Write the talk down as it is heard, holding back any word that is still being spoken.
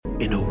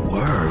In a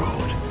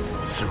world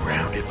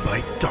surrounded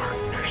by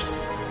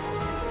darkness,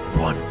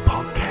 one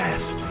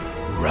podcast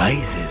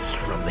rises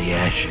from the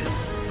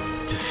ashes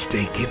to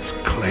stake its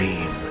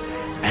claim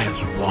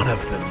as one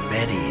of the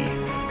many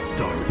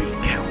Derby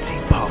County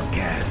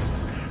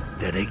podcasts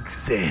that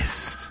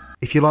exist.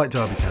 If you like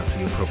Derby County,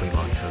 you'll probably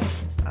like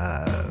us.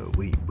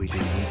 We do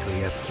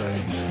weekly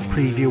episodes,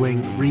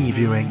 previewing,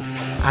 reviewing,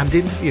 and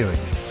interviewing.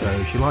 So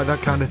if you like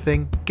that kind of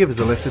thing, give us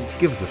a listen,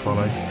 give us a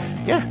follow.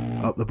 Yeah,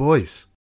 up the boys.